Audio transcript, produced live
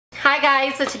Hi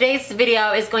guys, so today's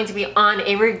video is going to be on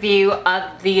a review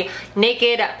of the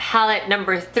Naked palette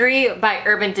number 3 by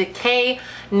Urban Decay.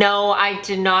 No, I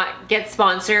did not get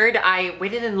sponsored. I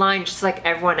waited in line just like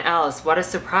everyone else. What a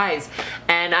surprise.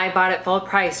 And I bought it full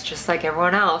price just like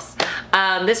everyone else.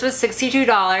 This was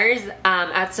 $62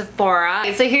 at Sephora.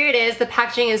 So here it is. The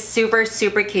packaging is super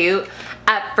cute.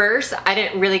 At first, I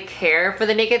didn't really care for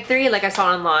the Naked 3. Like I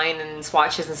saw it online and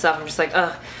swatches and stuff. I'm just like,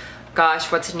 ugh.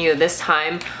 Gosh, what's new this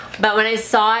time? But when I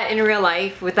saw it in real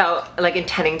life without like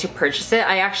intending to purchase it,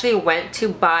 I actually went to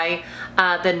buy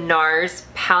the NARS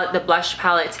palette, the blush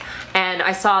palette, and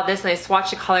I saw this and I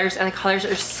swatched the colors, and the colors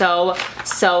are so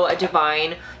divine.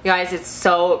 You guys, it's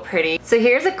so pretty. So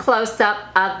here's a close-up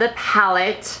of the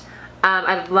palette.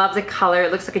 I love the color.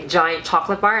 It looks like a giant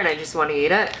chocolate bar and I just want to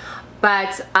eat it.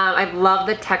 But I love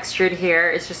the texture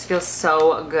here. It just feels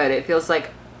so good. It feels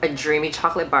like a dreamy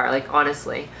chocolate bar, like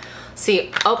honestly. So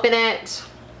you open it,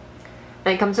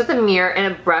 and it comes with a mirror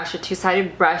and a brush, a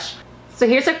two-sided brush. So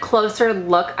here's a closer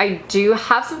look. I do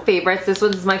have some favorites. This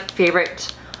one's my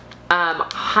favorite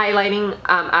highlighting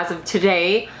as of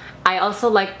today. I also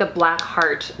like the black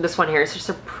heart. This one here is just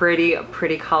a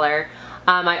pretty color.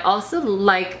 I also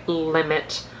like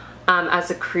Limit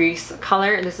as a crease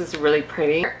color. This is really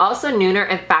pretty. Also Nooner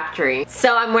and Factory.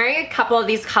 So I'm wearing a couple of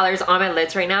these colors on my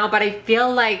lids right now, but I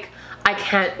feel like I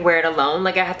can't wear it alone.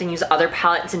 Like I have to use other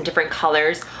palettes in different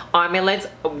colors on my lids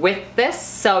with this,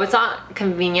 so it's not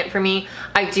convenient for me.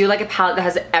 I do like a palette that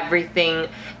has everything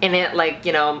in it, like,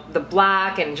 you know, the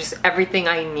black and just everything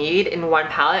I need in one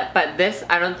palette, but this,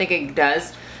 I don't think it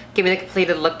does give me the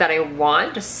completed look that I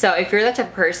want. So if you're the type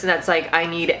of person that's like, I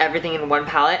need everything in one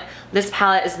palette, this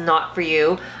palette is not for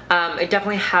you. It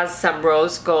definitely has some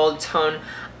rose gold tone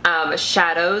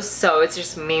shadows, so it's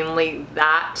just mainly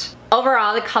that.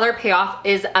 Overall, the color payoff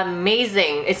is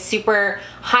amazing. It's super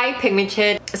high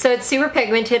pigmented. So it's super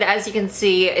pigmented, as you can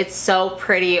see. It's so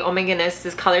pretty. Oh my goodness,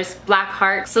 this color's Black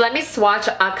Heart. So let me swatch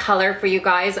a color for you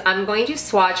guys. I'm going to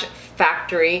swatch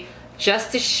Factory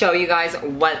just to show you guys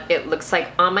what it looks like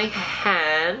on my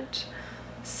hand.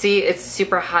 See, it's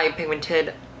super high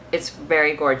pigmented. It's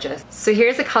very gorgeous. So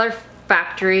here's the color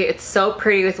Factory. It's so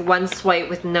pretty with one swipe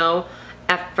with no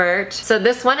effort. So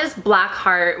this one is Black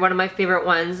Heart, one of my favorite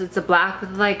ones. It's a black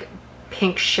with like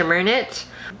pink shimmer in it.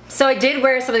 So I did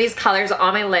wear some of these colors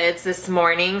on my lids this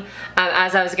morning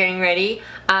as I was getting ready.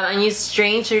 I used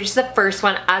Strange, which is the first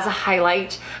one, as a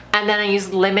highlight, and then I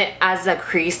used Limit as a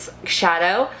crease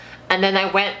shadow, and then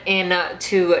I went in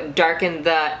to darken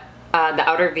the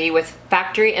outer V with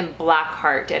Factory and Black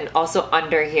Heart, and also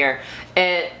under here.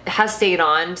 It has stayed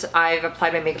on. I've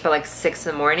applied my makeup at like 6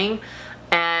 in the morning,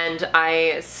 and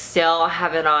I still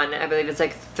have it on. I believe it's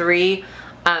like 3.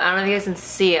 I don't know if you guys can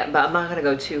see it, but I'm not gonna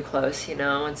go too close, you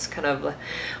know? It's kind of like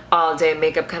all day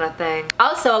makeup kind of thing.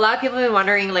 Also, a lot of people have been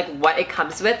wondering like what it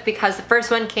comes with, because the first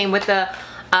one came with the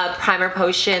primer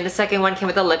potion, the second one came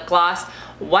with a lip gloss.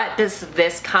 What does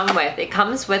this come with? It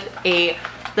comes with a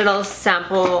little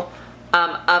sample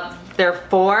of their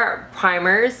 4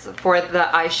 primers for the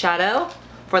eyeshadow,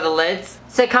 for the lids.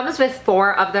 So it comes with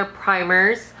 4 of their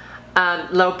primers.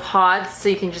 Little pods, so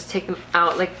you can just take them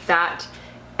out like that,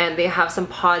 and they have some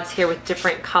pods here with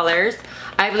different colors.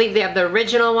 I believe they have the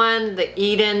original one, the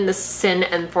Eden, the Sin,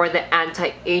 and for the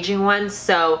anti-aging one.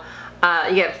 So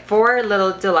you get 4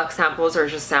 little deluxe samples, or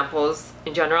just samples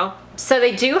in general. So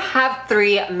they do have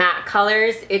 3 matte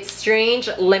colors. It's Strange,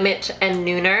 Limit, and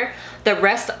Nooner. The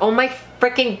rest, oh my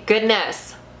freaking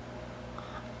goodness,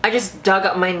 I just dug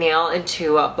up my nail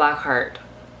into Black Heart.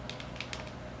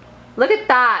 Look at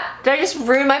that. Did I just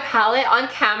ruin my palette on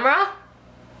camera?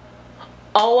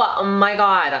 Oh my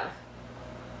god.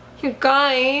 You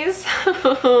guys.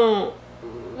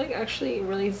 Like actually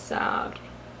really sad.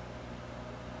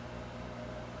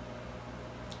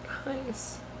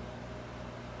 Guys.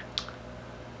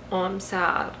 Oh, I'm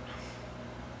sad.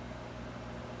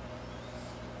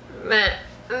 Meh.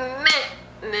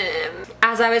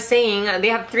 As I was saying, they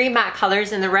have 3 matte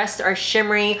colors and the rest are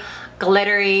shimmery,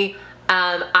 glittery.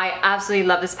 I absolutely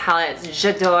love this palette.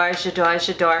 J'adore.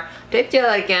 Do I do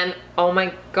that again? Oh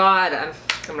my god. I'm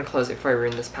gonna close it before I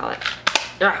ruin this palette.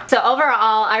 Ugh. So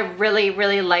overall, I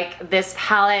really like this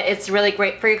palette. It's really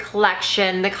great for your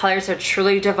collection. The colors are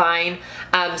truly divine,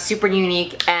 super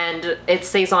unique, and it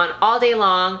stays on all day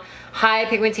long. High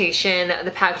pigmentation.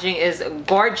 The packaging is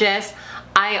gorgeous.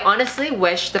 I honestly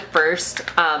wish the first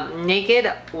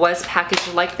Naked was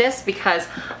packaged like this, because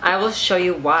I will show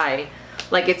you why.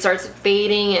 Like it starts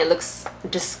fading and it looks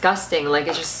disgusting. Like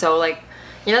it's just so like,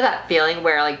 You know that feeling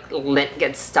where like lint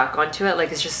gets stuck onto it?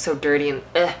 Like it's just so dirty and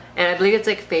ugh. And I believe it's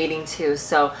like fading too,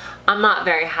 so I'm not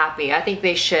very happy. I think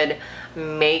they should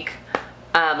make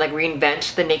like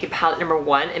reinvent the Naked palette number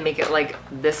 1 and make it like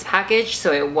this package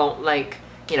so it won't like,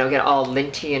 you know, get all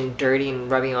linty and dirty and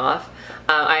rubbing off.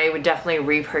 I would definitely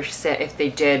repurchase it if they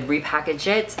did repackage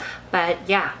it, but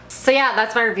yeah. So yeah,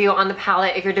 that's my review on the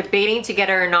palette. If you're debating to get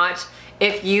it or not,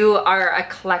 if you are a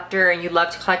collector and you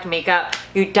love to collect makeup,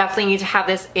 you definitely need to have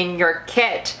this in your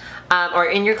kit or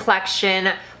in your collection.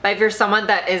 But if you're someone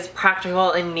that is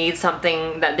practical and needs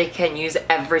something that they can use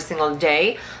every single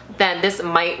day, then this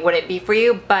wouldn't be for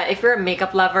you. But if you're a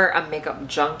makeup lover, a makeup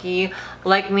junkie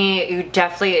like me, you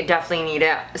definitely need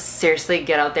it. Seriously,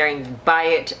 get out there and buy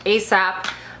it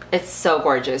ASAP. It's so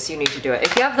gorgeous. You need to do it.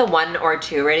 If you have the 1 or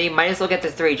 2 already, might as well get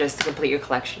the 3 just to complete your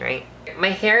collection, right? My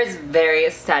hair is very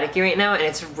staticky right now and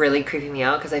it's really creeping me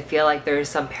out because I feel like there's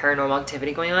some paranormal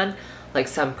activity going on, like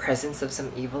some presence of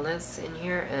some evilness in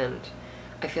here, and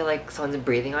I feel like someone's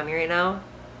breathing on me right now.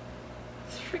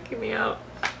 It's freaking me out.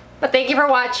 But thank you for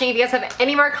watching. If you guys have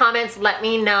any more comments, let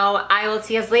me know. I will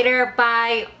see you guys later.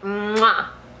 Bye. Mwah.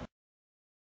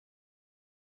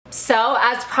 So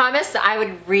as promised, I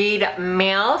would read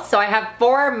mail. So I have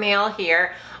 4 mail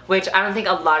here, which I don't think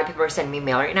a lot of people are sending me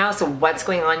mail right now. So what's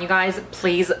going on, you guys?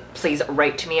 Please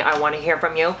write to me. I want to hear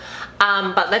from you.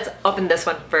 But let's open this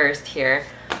one first here.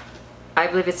 I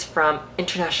believe it's from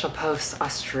International Post,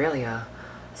 Australia.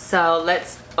 So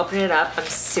let's open it up. I'm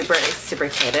super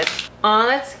excited. Oh,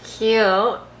 that's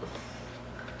cute.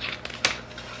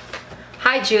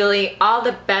 Hi, Julie. All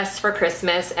the best for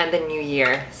Christmas and the new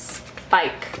year.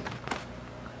 Spike.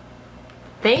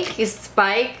 Thank you,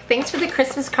 Spike. Thanks for the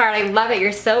Christmas card. I love it.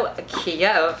 You're so cute.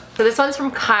 So this one's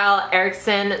from Kyle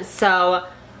Erickson. So,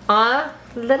 aw,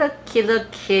 little cute little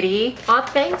kitty. Aw,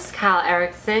 thanks, Kyle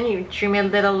Erickson. You drew me a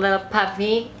little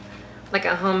puppy. Like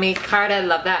a homemade card. I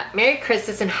love that. Merry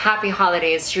Christmas and happy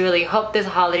holidays, Julie. Hope this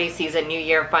holiday season, new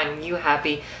year, find you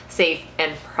happy, safe,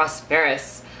 and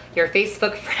prosperous. Your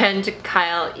Facebook friend,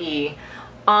 Kyle E.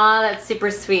 Aw, that's super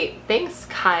sweet. Thanks,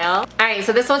 Kyle. Alright,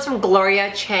 so this one's from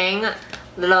Gloria Chang.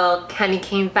 Little candy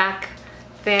cane back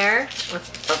there.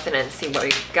 Let's open it and see what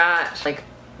we got. Like,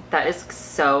 that is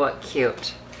so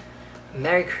cute.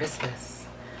 Merry Christmas.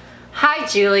 Hi,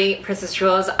 Julie, Princess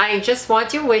Jules. I just want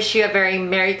to wish you a very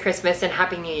Merry Christmas and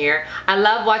Happy New Year. I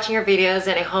love watching your videos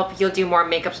and I hope you'll do more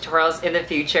makeup tutorials in the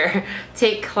future.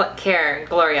 Take care,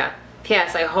 Gloria.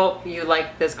 P.S. I hope you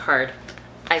like this card.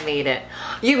 I made it.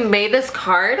 You made this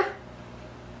card?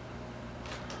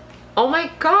 Oh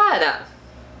my god.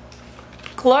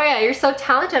 Gloria, you're so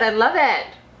talented. I love it.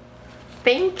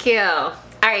 Thank you.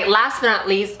 Alright, last but not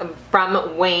least,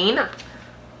 from Wayne.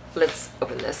 Let's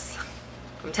open this.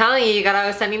 I'm telling you, you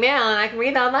gotta send me mail and I can read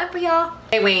it online for y'all.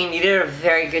 Hey Wayne, you did a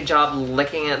very good job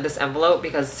looking at this envelope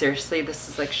because seriously, this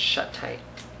is like shut tight.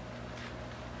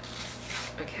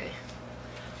 Okay,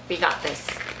 we got this.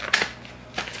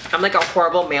 I'm like a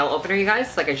horrible mail opener, you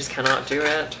guys. Like I just cannot do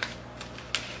it.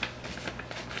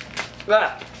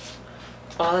 Ugh.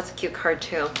 Oh, that's a cute card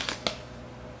too.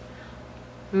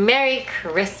 Merry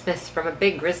Christmas from a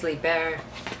big grizzly bear.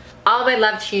 All my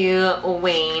love to you,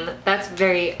 Wayne. That's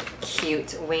very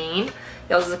cute, Wayne.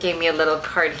 He also gave me a little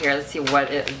card here. Let's see what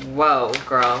it, whoa,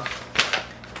 girl.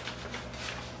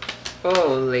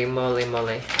 Holy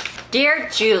moly. Dear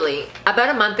Julie, about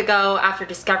a month ago, after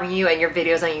discovering you and your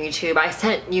videos on YouTube, I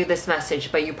sent you this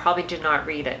message, but you probably did not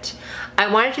read it. I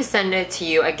wanted to send it to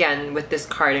you again with this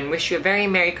card and wish you a very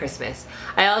Merry Christmas.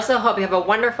 I also hope you have a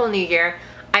wonderful New Year.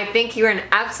 I think you're an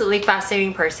absolutely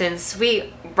fascinating person,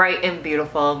 sweet, bright, and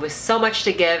beautiful, with so much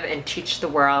to give and teach the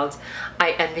world.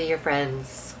 I envy your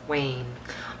friends, Wayne.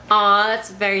 Aw, that's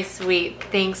very sweet.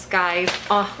 Thanks, guys.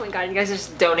 Oh my god, you guys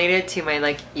just donated to my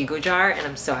like ego jar and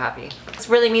I'm so happy. This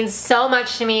really means so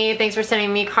much to me. Thanks for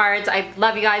sending me cards. I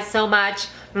love you guys so much.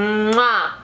 Mwah!